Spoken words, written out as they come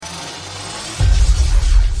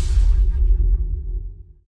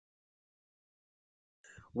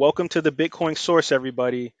Welcome to the Bitcoin Source,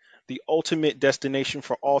 everybody, the ultimate destination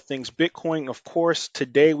for all things Bitcoin. Of course,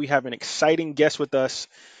 today we have an exciting guest with us,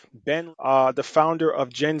 Ben, the founder of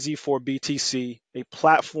Gen Z for BTC, a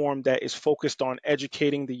platform that is focused on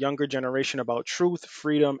educating the younger generation about truth,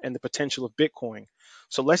 freedom, and the potential of Bitcoin.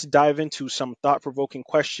 So let's dive into some thought provoking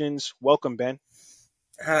questions. Welcome, Ben.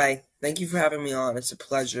 Hi, thank you for having me on. It's a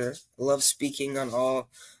pleasure. I love speaking on all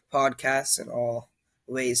podcasts and all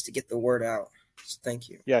ways to get the word out. So thank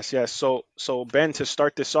you. Yes, yes. So Ben, to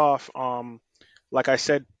start this off, like I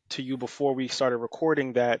said to you before we started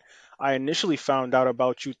recording, that I initially found out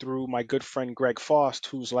about you through my good friend Greg Faust,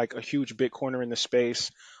 who's like a huge Bitcoiner in the space.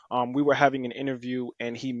 We were having an interview,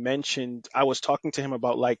 and he mentioned I was talking to him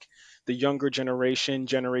about like the younger generation,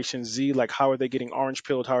 Generation Z, like how are they getting orange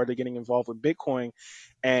pilled, how are they getting involved with Bitcoin,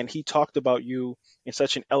 and he talked about you in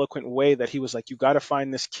such an eloquent way that he was like, you got to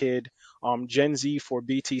find this kid, Gen Z for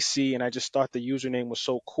BTC. And I just thought the username was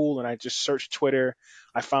so cool. And I just searched Twitter.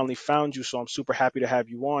 I finally found you. So I'm super happy to have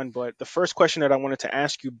you on. But the first question that I wanted to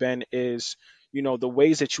ask you, Ben, is, the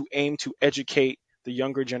ways that you aim to educate the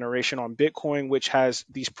younger generation on Bitcoin, which has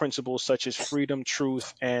these principles such as freedom,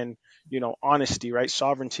 truth, and honesty, right?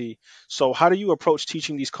 Sovereignty. So how do you approach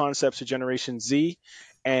teaching these concepts to Generation Z?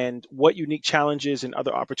 And what unique challenges and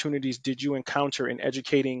other opportunities did you encounter in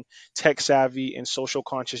educating tech savvy and social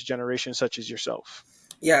conscious generations such as yourself?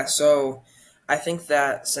 So I think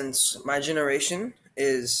that since my generation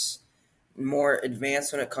is more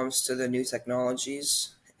advanced when it comes to the new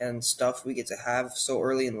technologies and stuff we get to have so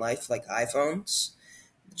early in life, like iPhones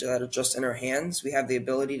that are just in our hands, we have the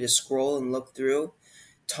ability to scroll and look through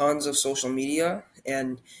tons of social media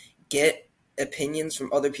and get opinions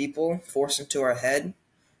from other people forced into our head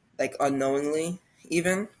like unknowingly,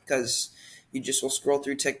 even because you just will scroll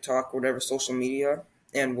through TikTok or whatever social media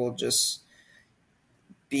and will just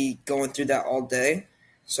be going through that all day.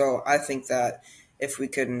 So I think that if we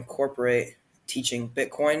could incorporate teaching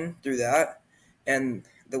Bitcoin through that and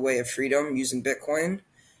the way of freedom using Bitcoin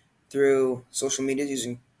through social media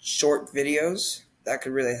using short videos, that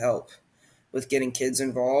could really help with getting kids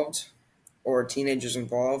involved or teenagers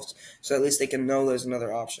involved, so at least they can know there's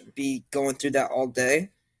another option. Be going through that all day.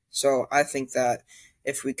 So I think that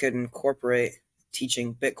if we could incorporate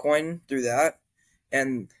teaching Bitcoin through that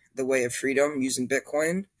and the way of freedom using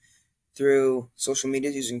Bitcoin through social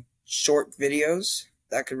media using short videos,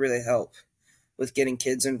 that could really help with getting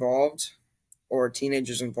kids involved or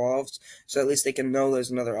teenagers involved, so at least they can know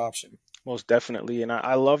there's another option. Most definitely, and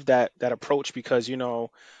I love that approach because I'm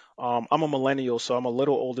a millennial, so I'm a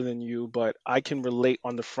little older than you, but I can relate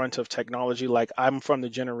on the front of technology. Like I'm from the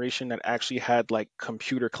generation that actually had like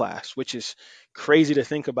computer class, which is crazy to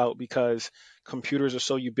think about because computers are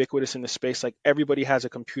so ubiquitous in the space. Like everybody has a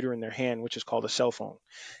computer in their hand, which is called a cell phone.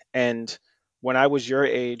 And when I was your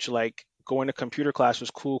age, like going to computer class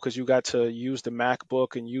was cool because you got to use the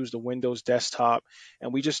MacBook and use the Windows desktop.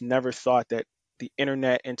 And we just never thought that the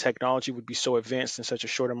internet and technology would be so advanced in such a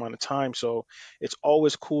short amount of time. So it's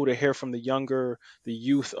always cool to hear from the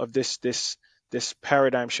youth of this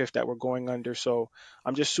paradigm shift that we're going under. So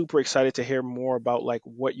I'm just super excited to hear more about like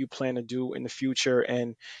what you plan to do in the future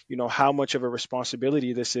and how much of a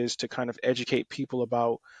responsibility this is to kind of educate people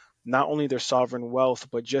about not only their sovereign wealth,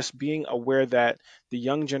 but just being aware that the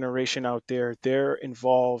young generation out there, they're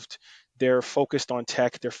involved, they're focused on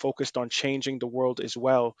tech, they're focused on changing the world as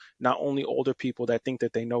well, not only older people that think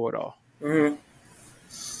that they know it all. Mm-hmm.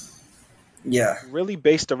 Yeah. Really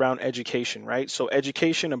based around education, right? So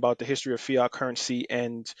education about the history of fiat currency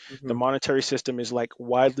and the Mm-hmm. monetary system is like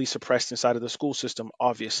widely suppressed inside of the school system, Yeah.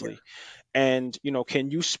 obviously. And can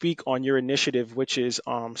you speak on your initiative, which is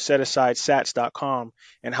setasideSats.com,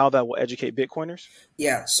 and how that will educate Bitcoiners?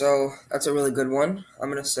 So that's a really good one. I'm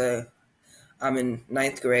gonna say I'm in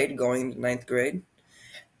ninth grade, going to ninth grade.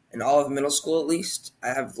 In all of middle school, at least,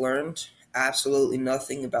 I have learned absolutely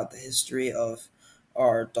nothing about the history of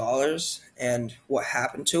our dollars and what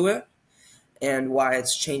happened to it and why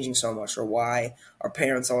it's changing so much or why our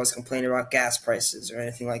parents always complain about gas prices or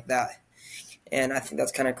anything like that. And I think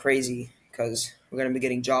that's kind of crazy because we're going to be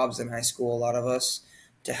getting jobs in high school, a lot of us,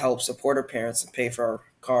 to help support our parents and pay for our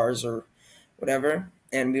cars or whatever.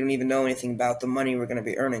 And we don't even know anything about the money we're going to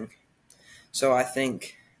be earning. So I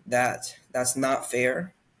think that that's not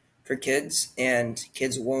fair for kids, and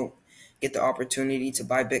kids won't get the opportunity to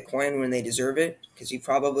buy Bitcoin when they deserve it. Because you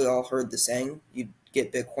probably all heard the saying, you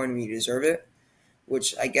get Bitcoin when you deserve it,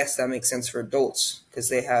 which I guess that makes sense for adults because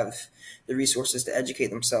they have the resources to educate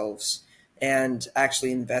themselves and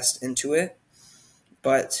actually invest into it.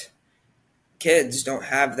 But kids don't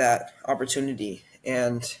have that opportunity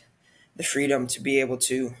and the freedom to be able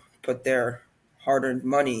to put their hard earned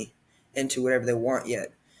money into whatever they want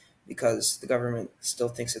yet because the government still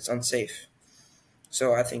thinks it's unsafe.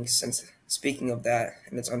 So I think, since speaking of that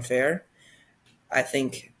and it's unfair, I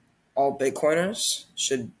think all Bitcoiners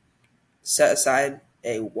should set aside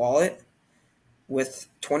a wallet with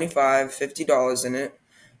 $25, $50 in it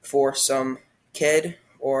for some kid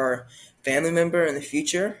or family member in the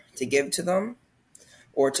future to give to them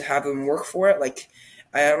or to have them work for it. Like,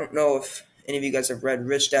 I don't know if any of you guys have read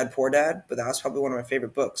Rich Dad Poor Dad, but that was probably one of my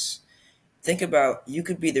favorite books. Think about, you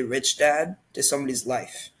could be the rich dad to somebody's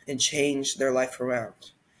life and change their life around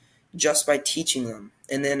just by teaching them.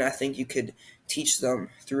 And then I think you could teach them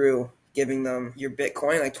through giving them your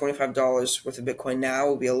Bitcoin. Like $25 worth of Bitcoin now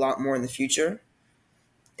will be a lot more in the future.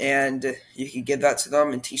 And you could give that to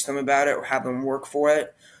them and teach them about it or have them work for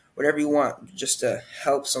it, whatever you want, just to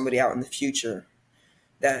help somebody out in the future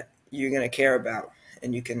that you're going to care about,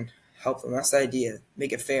 and you can help them. That's the idea.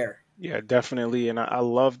 Make it fair. Yeah, definitely. And I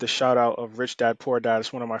love the shout out of Rich Dad Poor Dad.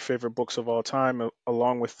 It's one of my favorite books of all time,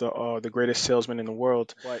 along with the Greatest Salesman in the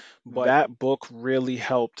World. But that book really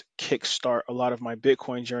helped kickstart a lot of my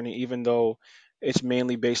Bitcoin journey, even though it's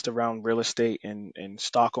mainly based around real estate and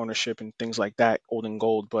stock ownership and things like that, old and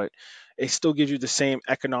gold. But it still gives you the same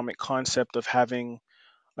economic concept of having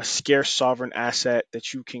a scarce sovereign asset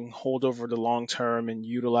that you can hold over the long term and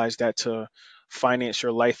utilize that to finance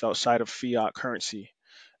your life outside of fiat currency.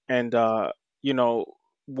 And you know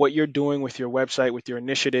what you're doing with your website, with your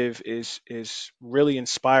initiative, is really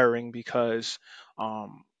inspiring because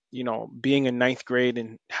being in ninth grade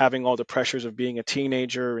and having all the pressures of being a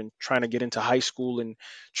teenager and trying to get into high school and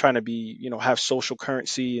trying to be, have social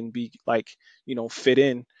currency and be like, fit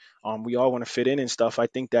in. We all want to fit in and stuff. I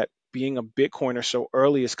think that being a Bitcoiner so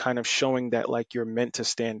early is kind of showing that like you're meant to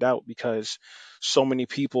stand out, because so many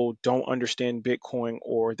people don't understand Bitcoin,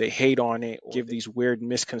 or they hate on it, or give these weird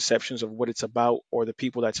misconceptions of what it's about or the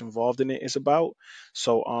people that's involved in it is about.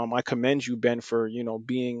 So I commend you, Ben, for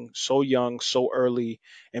being so young, so early,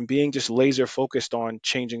 and being just laser focused on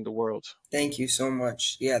changing the world. Thank you so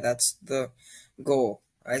much. Yeah, that's the goal.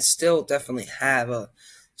 I still definitely have a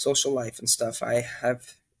social life and stuff. I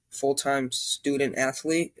have full-time student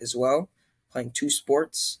athlete as well, playing two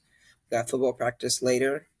sports. Got football practice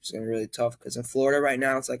later. It's gonna be really tough because in Florida right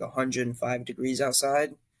now it's like 105 degrees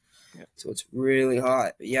outside. Yeah. So it's really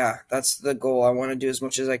hot. But yeah, that's the goal. I want to do as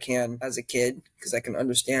much as I can as a kid because I can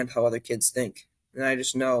understand how other kids think. And I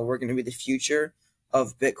just know we're going to be the future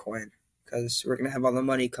of Bitcoin because we're going to have all the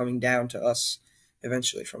money coming down to us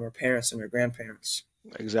eventually from our parents and our grandparents.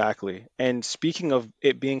 Exactly. And speaking of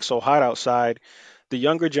it being so hot outside, the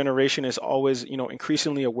younger generation is always,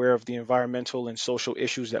 increasingly aware of the environmental and social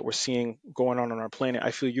issues that we're seeing going on our planet.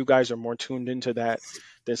 I feel you guys are more tuned into that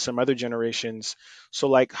than some other generations. So,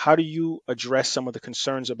 like, how do you address some of the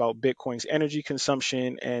concerns about Bitcoin's energy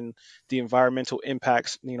consumption and the environmental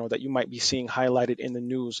impacts, that you might be seeing highlighted in the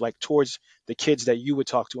news, like towards the kids that you would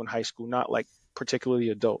talk to in high school, not like particularly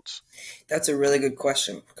adults? That's a really good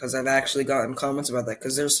question because I've actually gotten comments about that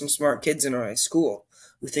because there's some smart kids in our school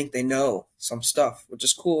who think they know some stuff, which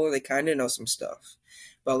is cool. They kind of know some stuff,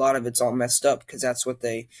 but a lot of it's all messed up because that's what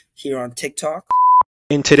they hear on TikTok.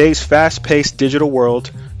 In today's fast paced digital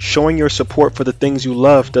world, showing your support for the things you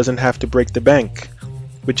love doesn't have to break the bank.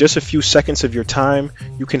 With just a few seconds of your time,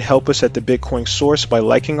 you can help us at the Bitcoin Source by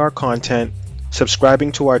liking our content,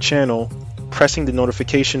 subscribing to our channel, pressing the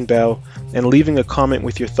notification bell, and leaving a comment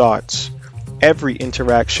with your thoughts. Every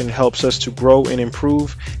interaction helps us to grow and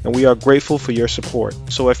improve, and we are grateful for your support.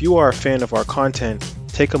 So if you are a fan of our content,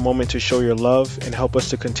 take a moment to show your love and help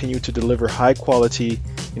us to continue to deliver high quality,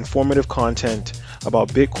 informative content about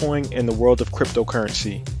Bitcoin and the world of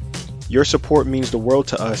cryptocurrency. Your support means the world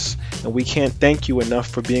to us, and we can't thank you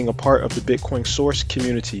enough for being a part of the Bitcoin Source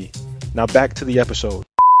community. Now back to the episode.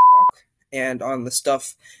 And on the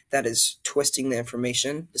stuff that is twisting the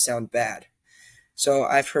information to sound bad. So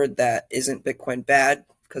I've heard that isn't Bitcoin bad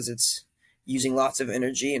because it's using lots of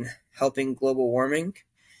energy and helping global warming.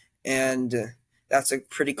 And that's a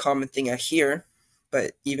pretty common thing I hear.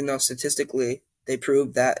 But even though statistically they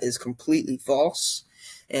prove that is completely false,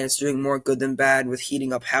 and it's doing more good than bad with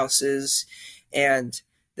heating up houses, and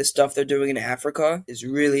the stuff they're doing in Africa is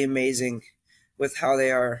really amazing with how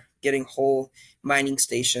they are getting whole mining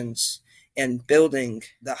stations and building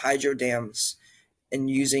the hydro dams and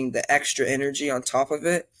using the extra energy on top of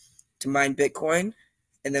it to mine Bitcoin,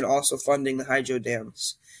 and then also funding the hydro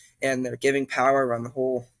dams. And they're giving power around the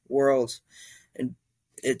whole world. And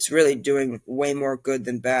it's really doing way more good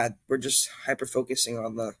than bad. We're just hyper focusing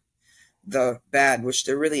on the bad, which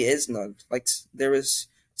there really is none. Like, there was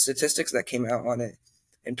statistics that came out on it.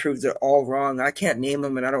 and proved it all wrong. I can't name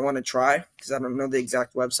them and I don't want to try because I don't know the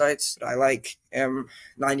exact websites. But I am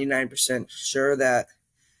 99% sure that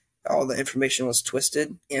all the information was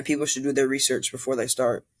twisted, and people should do their research before they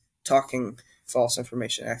start talking false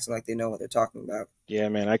information, acting like they know what they're talking about. Yeah,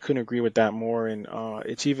 man, I couldn't agree with that more. And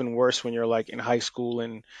it's even worse when you're like in high school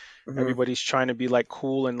and Hmm. everybody's trying to be like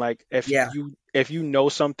cool and like Yeah. if you know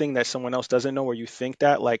something that someone else doesn't know or you think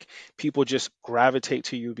that, like people just gravitate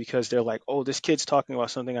to you because they're like, oh, this kid's talking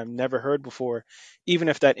about something I've never heard before. Even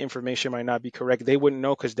if that information might not be correct, they wouldn't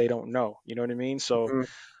know because they don't know. You know what I mean? So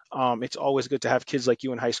Hmm. it's always good to have kids like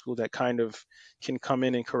you in high school that kind of can come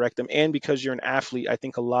in and correct them. And because you're an athlete, I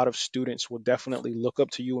think a lot of students will definitely look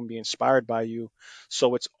up to you and be inspired by you.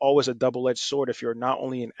 So it's always a double-edged sword if you're not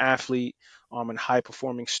only an athlete and high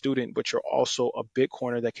performing student, but you're also a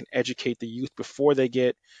Bitcoiner that can educate the youth before they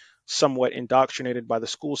get somewhat indoctrinated by the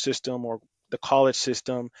school system or the college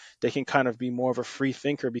system. They can kind of be more of a free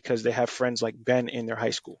thinker because they have friends like Ben in their high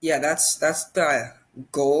school. Yeah, that's the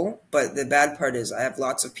goal. But the bad part is I have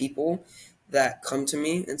lots of people that come to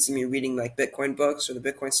me and see me reading like Bitcoin books or the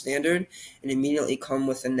Bitcoin Standard, and immediately come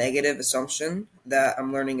with a negative assumption that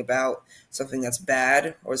I'm learning about something that's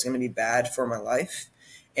bad or is going to be bad for my life.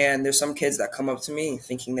 And there's some kids that come up to me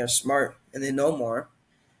thinking they're smart and they know more.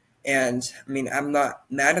 And I mean, I'm not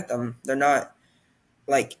mad at them. They're not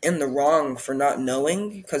like in the wrong for not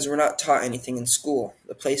knowing because we're not taught anything in school.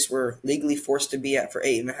 The place we're legally forced to be at for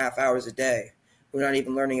 8.5 hours a day, we're not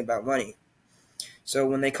even learning about money. So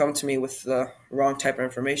when they come to me with the wrong type of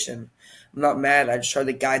information, I'm not mad. I just try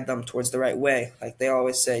to guide them towards the right way. Like they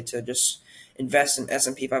always say, to just invest in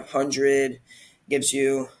S&P 500 gives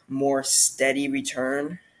you more steady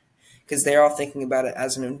return because they're all thinking about it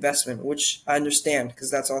as an investment, which I understand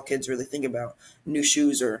because that's all kids really think about. New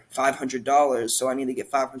shoes are $500, so I need to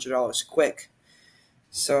get $500 quick.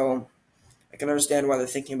 So I can understand why they're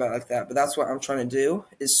thinking about it like that, but that's what I'm trying to do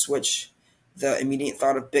is switch the immediate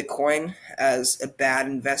thought of Bitcoin as a bad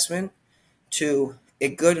investment to a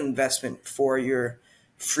good investment for your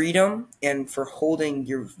freedom and for holding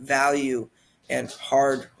your value and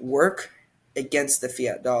hard work against the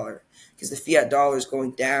fiat dollar because the fiat dollar is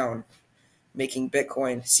going down, making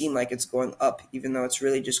Bitcoin seem like it's going up, even though it's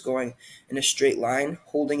really just going in a straight line,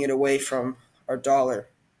 holding it away from our dollar.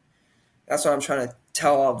 That's what I'm trying to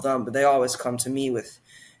tell all of them, but they always come to me with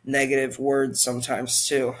negative words sometimes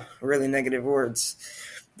too, really negative words.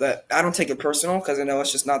 But I don't take it personal because I know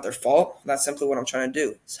it's just not their fault. That's simply what I'm trying to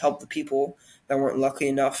do. Is help the people that weren't lucky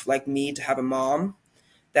enough, like me, to have a mom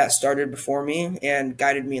that started before me and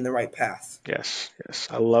guided me in the right path. Yes, yes.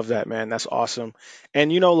 I love that, man. That's awesome.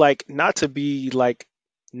 And like not to be like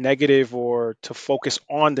negative or to focus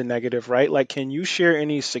on the negative, right? Like, can you share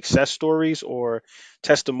any success stories or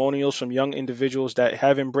testimonials from young individuals that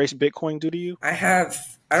have embraced Bitcoin due to you? I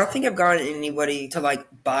don't think I've gotten anybody to like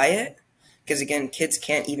buy it because again, kids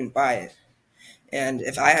can't even buy it. And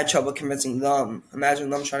if I had trouble convincing them, imagine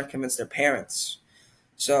them trying to convince their parents.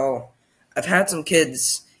 So I've had some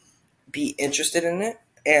kids be interested in it.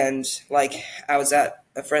 And like I was at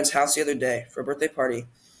a friend's house the other day for a birthday party,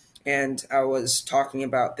 and I was talking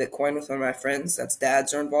about Bitcoin with one of my friends that's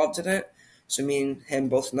dads are involved in it. So me and him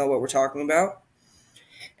both know what we're talking about.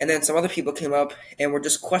 And then some other people came up and were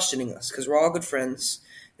just questioning us because we're all good friends.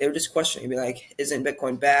 They were just questioning, be like, "Isn't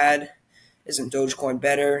Bitcoin bad? Isn't Dogecoin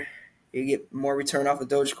better? You get more return off of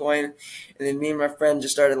Dogecoin." And then me and my friend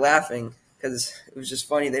just started laughing because it was just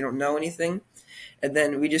funny. They don't know anything. And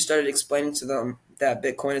then we just started explaining to them that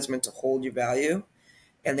Bitcoin is meant to hold your value.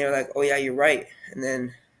 And they were like, "Oh, yeah, you're right." And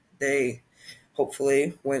then they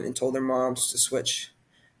hopefully went and told their moms to switch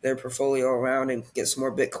their portfolio around and get some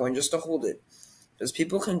more Bitcoin just to hold it. Because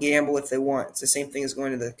people can gamble if they want. It's the same thing as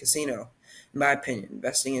going to the casino, in my opinion.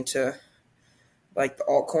 Investing into like the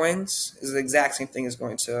altcoins is the exact same thing as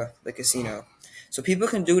going to the casino. So people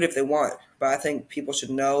can do it if they want, but I think people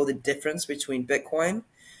should know the difference between Bitcoin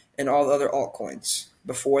and all the other altcoins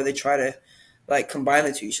before they try to like combine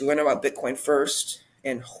the two. You should learn about Bitcoin first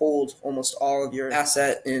and hold almost all of your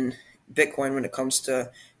asset in Bitcoin when it comes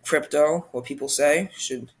to crypto. What people say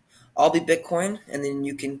should all be Bitcoin, and then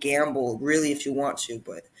you can gamble really if you want to,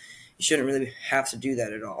 but you shouldn't really have to do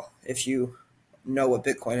that at all if you know what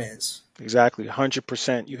Bitcoin is. Exactly,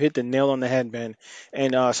 100%. You hit the nail on the head, man.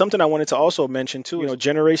 And something I wanted to also mention too is,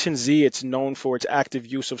 Generation Z, it's known for its active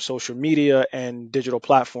use of social media and digital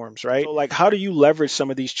platforms, right? So, like, how do you leverage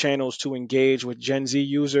some of these channels to engage with Gen Z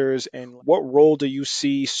users? And what role do you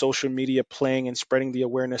see social media playing in spreading the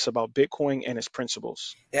awareness about Bitcoin and its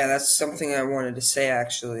principles? Yeah, that's something I wanted to say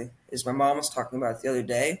actually. Is my mom was talking about it the other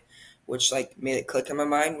day, which like made it click in my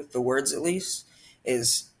mind with the words at least.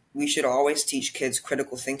 Is we should always teach kids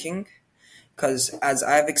critical thinking, because as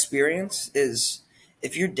I've experienced is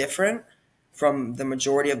if you're different from the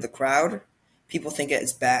majority of the crowd, people think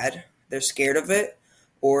it's bad. They're scared of it,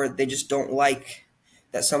 or they just don't like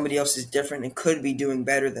that somebody else is different and could be doing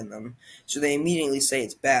better than them. So they immediately say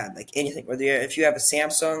it's bad. Like anything, whether if you have a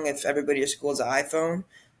Samsung, if everybody at school has an iPhone,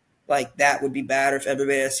 like that would be bad. Or if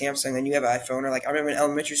everybody had a Samsung and you have an iPhone, or like I remember in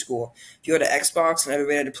elementary school, if you had an Xbox and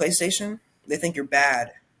everybody had a PlayStation, they think you're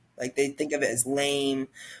bad. Like they think of it as lame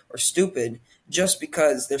or stupid just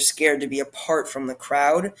because they're scared to be apart from the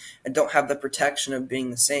crowd and don't have the protection of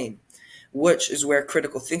being the same, which is where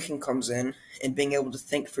critical thinking comes in and being able to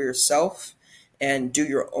think for yourself and do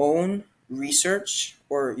your own research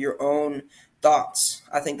or your own thoughts.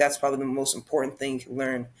 I think that's probably the most important thing you can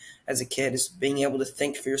learn as a kid is being able to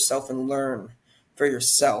think for yourself and learn for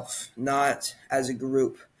yourself, not as a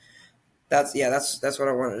group. That's what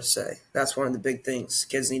I wanted to say. That's one of the big things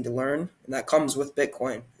kids need to learn, and that comes with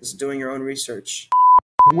Bitcoin is doing your own research.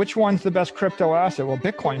 Which one's the best crypto asset? Well,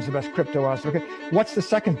 Bitcoin's the best crypto asset. Okay, what's the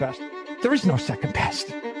second best? There is no second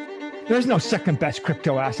best. There's no second best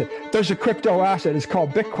crypto asset. There's a crypto asset. It's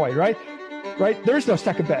called Bitcoin, right? Right? There's no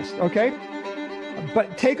second best. Okay.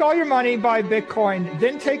 But take all your money, buy Bitcoin,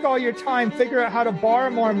 then take all your time, figure out how to borrow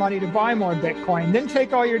more money to buy more Bitcoin, then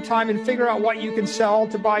take all your time and figure out what you can sell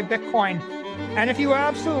to buy Bitcoin. And if you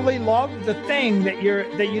absolutely love the thing that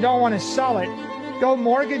you don't want to sell it, go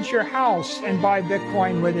mortgage your house and buy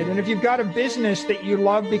Bitcoin with it. And if you've got a business that you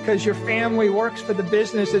love because your family works for the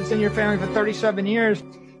business that's in your family for 37 years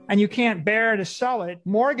and you can't bear to sell it,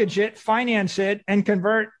 mortgage it, finance it, and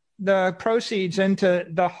convert the proceeds into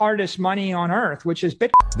the hardest money on earth, which is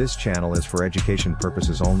Bitcoin. This channel is for education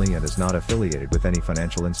purposes only and is not affiliated with any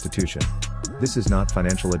financial institution. This is not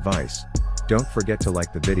financial advice. Don't forget to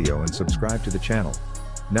like the video and subscribe to the channel.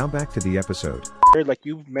 Now back to the episode. Like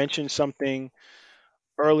you mentioned something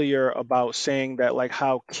earlier about saying that like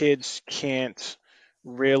how kids can't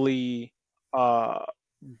really uh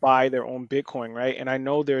buy their own Bitcoin, right? And I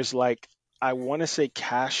know there's like I want to say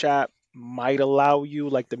Cash App might allow you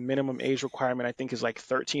like the minimum age requirement I think is like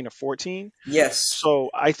 13 or 14. Yes, So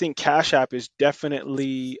I think Cash App is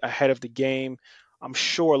definitely ahead of the game. I'm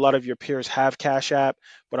sure a lot of your peers have Cash App,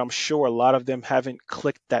 but I'm sure a lot of them haven't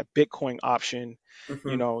clicked that Bitcoin option,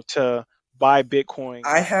 hmm to buy Bitcoin.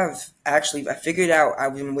 I have actually. I figured out.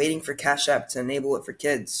 I've been waiting for Cash App to enable it for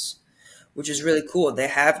kids, which is really cool. They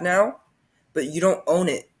have now, but you don't own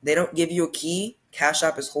it. They don't give you a key. Cash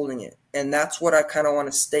App is holding it. And that's what I kind of want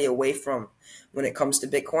to stay away from when it comes to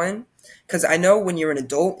Bitcoin. Because I know when you're an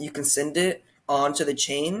adult, you can send it onto the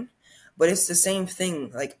chain, but it's the same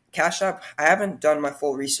thing. Like Cash App, I haven't done my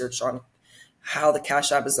full research on how the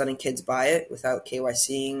Cash App is letting kids buy it without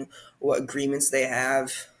KYCing, what agreements they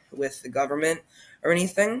have with the government or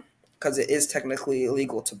anything, because it is technically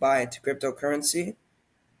illegal to buy into cryptocurrency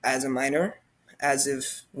as a minor, as of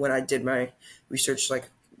when I did my research like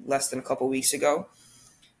less than a couple weeks ago.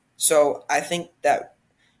 So I think that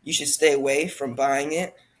you should stay away from buying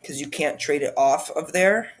it because you can't trade it off of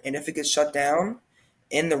there. And if it gets shut down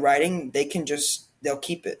in the writing, they'll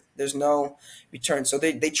keep it. There's no return. So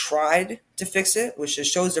they tried to fix it, which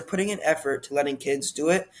just shows they're putting in effort to letting kids do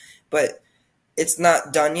it, but it's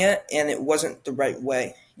not done yet and it wasn't the right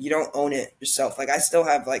way. You don't own it yourself. Like I still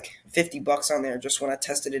have like $50 on there just when I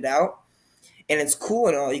tested it out, and it's cool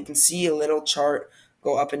and all. You can see a little chart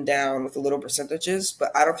go up and down with the little percentages, but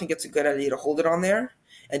I don't think it's a good idea to hold it on there.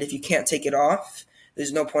 And if you can't take it off,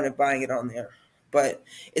 there's no point of buying it on there. But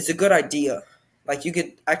it's a good idea. Like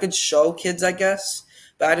I could show kids, I guess,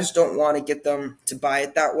 but I just don't want to get them to buy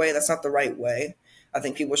it that way. That's not the right way. I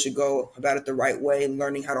think people should go about it the right way and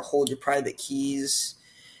learning how to hold your private keys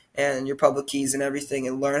and your public keys and everything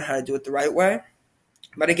and learn how to do it the right way.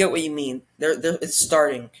 But I get what you mean. It's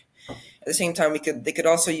starting. At the same time, they could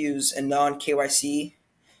also use a non KYC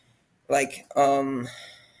like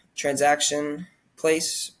transaction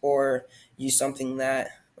place, or use something that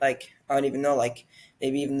like I don't even know, like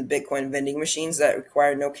maybe even the Bitcoin vending machines that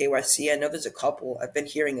require no KYC. I know there's a couple. I've been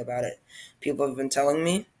hearing about it. People have been telling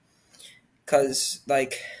me, because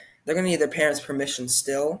like they're gonna need their parents' permission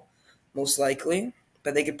still, most likely.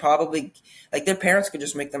 But they could probably like their parents could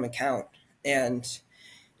just make them account and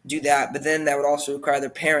do that. But then that would also require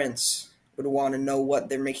their parents would want to know what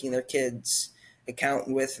they're making their kids account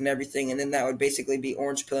with and everything, and then that would basically be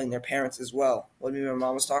orange pilling their parents as well. What me and my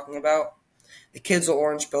mom was talking about. The kids will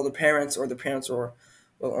orange pill the parents, or the parents will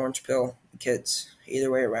orange pill the kids. Either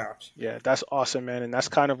way around. Yeah, that's awesome, man. And that's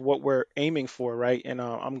kind of what we're aiming for, right? And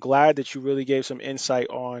I'm glad that you really gave some insight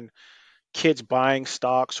on kids buying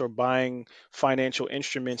stocks or buying financial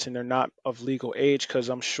instruments and they're not of legal age, because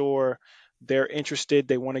I'm sure they're interested,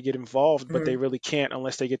 they want to get involved, but they Hmm. really can't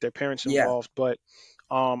unless they get their parents Yeah. involved. But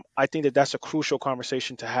I think that that's a crucial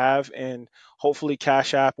conversation to have, and hopefully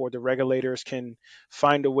Cash App or the regulators can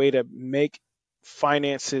find a way to make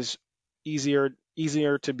finances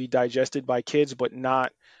easier to be digested by kids, but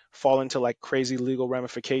not fall into like crazy legal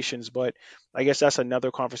ramifications. But I guess that's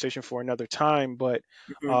another conversation for another time. But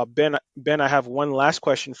Hmm. Ben, I have one last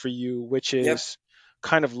question for you, which Yep. is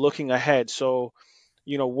kind of looking ahead. So,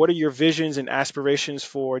 what are your visions and aspirations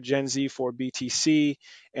for Gen Z, for BTC,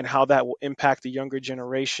 and how that will impact the younger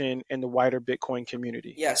generation and the wider Bitcoin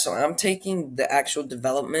community? Yeah, so I'm taking the actual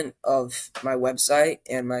development of my website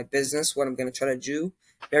and my business, what I'm going to try to do,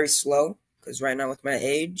 very slow, because right now with my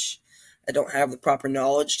age, I don't have the proper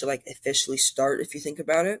knowledge to like officially start if you think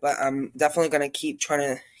about it. But I'm definitely going to keep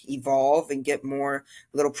trying to evolve and get more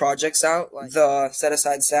little projects out, like the set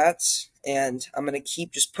aside sats, and I'm going to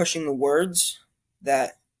keep just pushing the words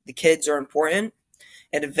that the kids are important.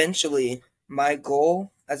 And eventually, my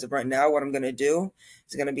goal as of right now, what I'm going to do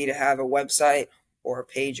is going to be to have a website or a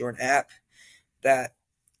page or an app that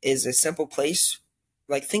is a simple place.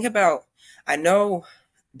 Like, think about, I know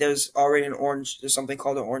there's something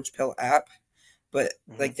called an Orange Pill app, but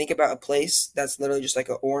Hmm. like, think about a place that's literally just like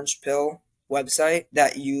an Orange Pill website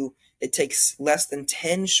it takes less than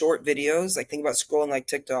 10 short videos. Like, think about scrolling like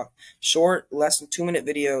TikTok, short, less than 2 minute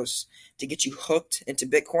videos to get you hooked into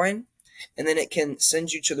Bitcoin. And then it can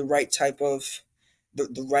send you to the right type of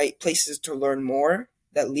the right places to learn more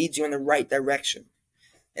that leads you in the right direction.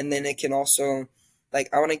 And then it can also, like,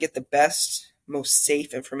 I want to get the best, most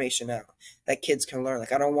safe information out that kids can learn.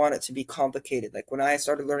 Like, I don't want it to be complicated. Like, when I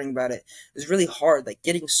started learning about it was really hard, like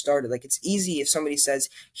getting started. Like, it's easy if somebody says,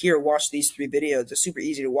 here, watch these 3 videos. It's super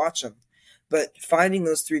easy to watch them. But finding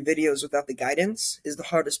those 3 videos without the guidance is the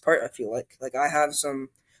hardest part, I feel like. Like, I have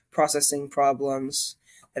some processing problems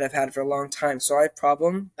that I've had for a long time. So I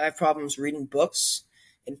have problems reading books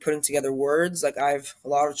and putting together words. Like, I have a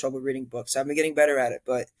lot of trouble reading books. I've been getting better at it,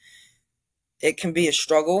 but it can be a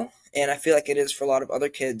struggle, and I feel like it is for a lot of other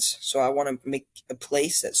kids. So I want to make a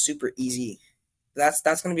place that's super easy. That's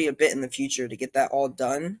going to be a bit in the future to get that all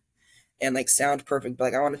done and like sound perfect. But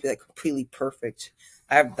like, I want to be like completely perfect.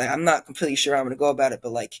 I'm not completely sure how I'm going to go about it,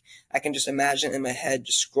 but like, I can just imagine in my head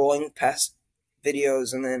just scrolling past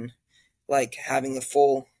videos and then like having a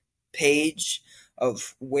full page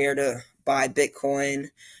of where to buy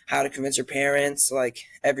Bitcoin, how to convince your parents, like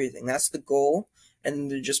everything. That's the goal.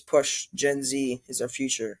 And to just push Gen Z is our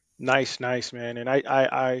future. Nice, nice, man. And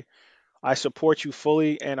I support you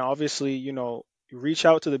fully, and obviously, reach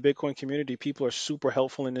out to the Bitcoin community. People are super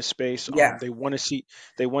helpful in this space. Yeah. They want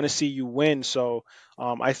to see you win. So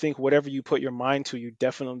I think whatever you put your mind to, you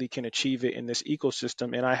definitely can achieve it in this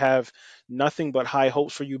ecosystem. And I have nothing but high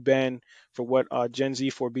hopes for you, Ben, for what Gen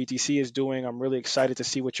Z for BTC is doing. I'm really excited to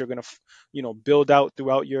see what you're gonna, build out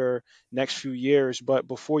throughout your next few years. But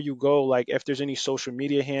before you go, like, if there's any social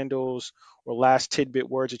media handles or last tidbit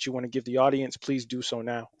words that you want to give the audience, please do so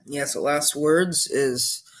now. Yeah. So last words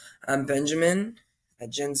is I'm Benjamin at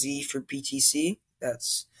Gen Z for BTC.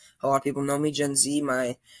 That's how a lot of people know me. Gen Z.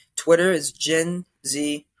 My Twitter is Gen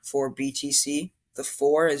Z for BTC. The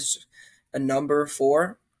four is a number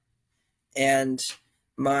four. And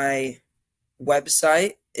my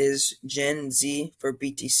website is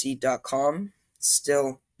genzforbtc.com. It's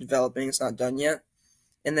still developing, it's not done yet.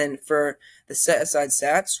 And then for the set aside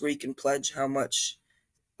sats, where you can pledge how much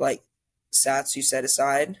like sats you set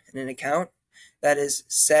aside in an account, that is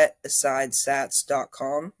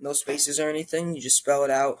setasideSats.com. No spaces or anything. You just spell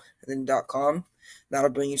it out and then .com.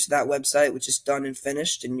 That'll bring you to that website, which is done and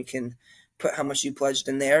finished, and you can put how much you pledged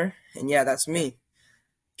in there. And yeah, that's me.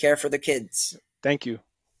 Care for the kids. Thank you.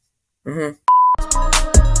 Mm-hmm.